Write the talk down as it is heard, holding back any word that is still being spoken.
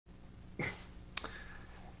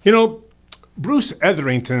You know, Bruce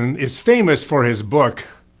Etherington is famous for his book,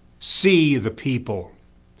 See the People.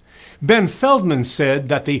 Ben Feldman said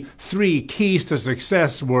that the 3 keys to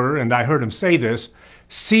success were, and I heard him say this,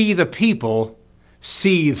 see the people,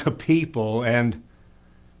 and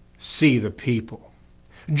see the people.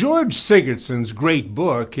 George Sigurdsson's great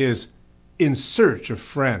book is In Search of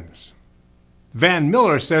Friends. Van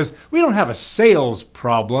Miller says, we don't have a sales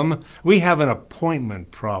problem, we have an appointment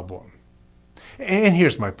problem. And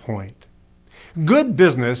here's my point. Good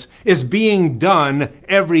business is being done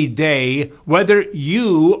every day, whether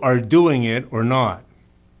you are doing it or not.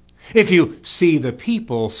 If you see the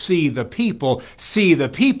people,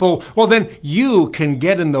 well then you can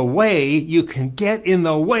get in the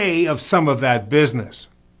way of some of that business.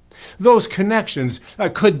 Those connections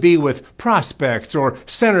could be with prospects or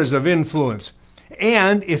centers of influence.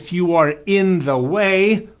 And if you are in the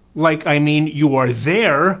way, you are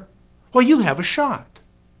there, well, you have a shot.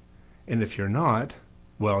 And if you're not,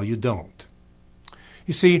 well, you don't.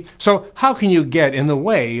 You see, so how can you get in the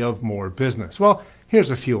way of more business? Well, here's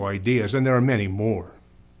a few ideas, and there are many more.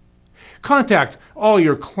 Contact all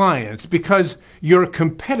your clients because your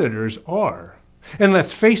competitors are. And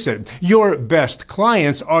let's face it, your best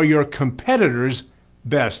clients are your competitors'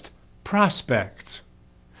 best prospects.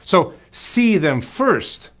 So see them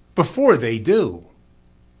first before they do.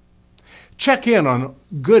 Check in on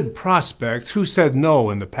good prospects who said no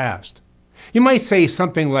in the past. You might say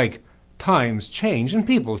something like, times change and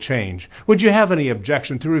people change. Would you have any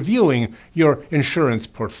objection to reviewing your insurance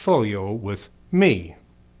portfolio with me?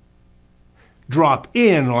 Drop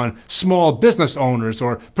in on small business owners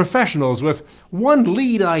or professionals with one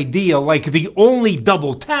lead idea like the only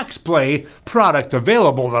double tax play product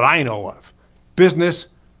available that I know of. Business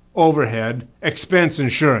overhead expense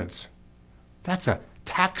insurance. That's a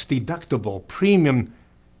tax-deductible premium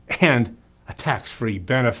and a tax-free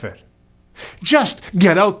benefit. Just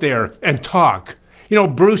get out there and talk. You know,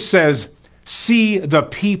 Bruce says, see the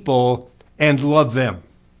people and love them.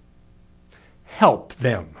 Help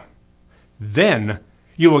them. Then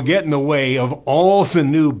you will get in the way of all the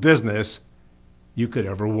new business you could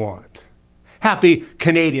ever want. Happy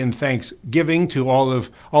Canadian Thanksgiving to all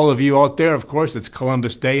of you out there. Of course, it's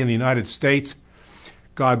Columbus Day in the United States.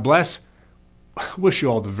 God bless. Wish you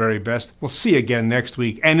all the very best. We'll see you again next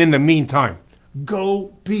week. And in the meantime,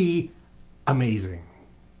 go be amazing.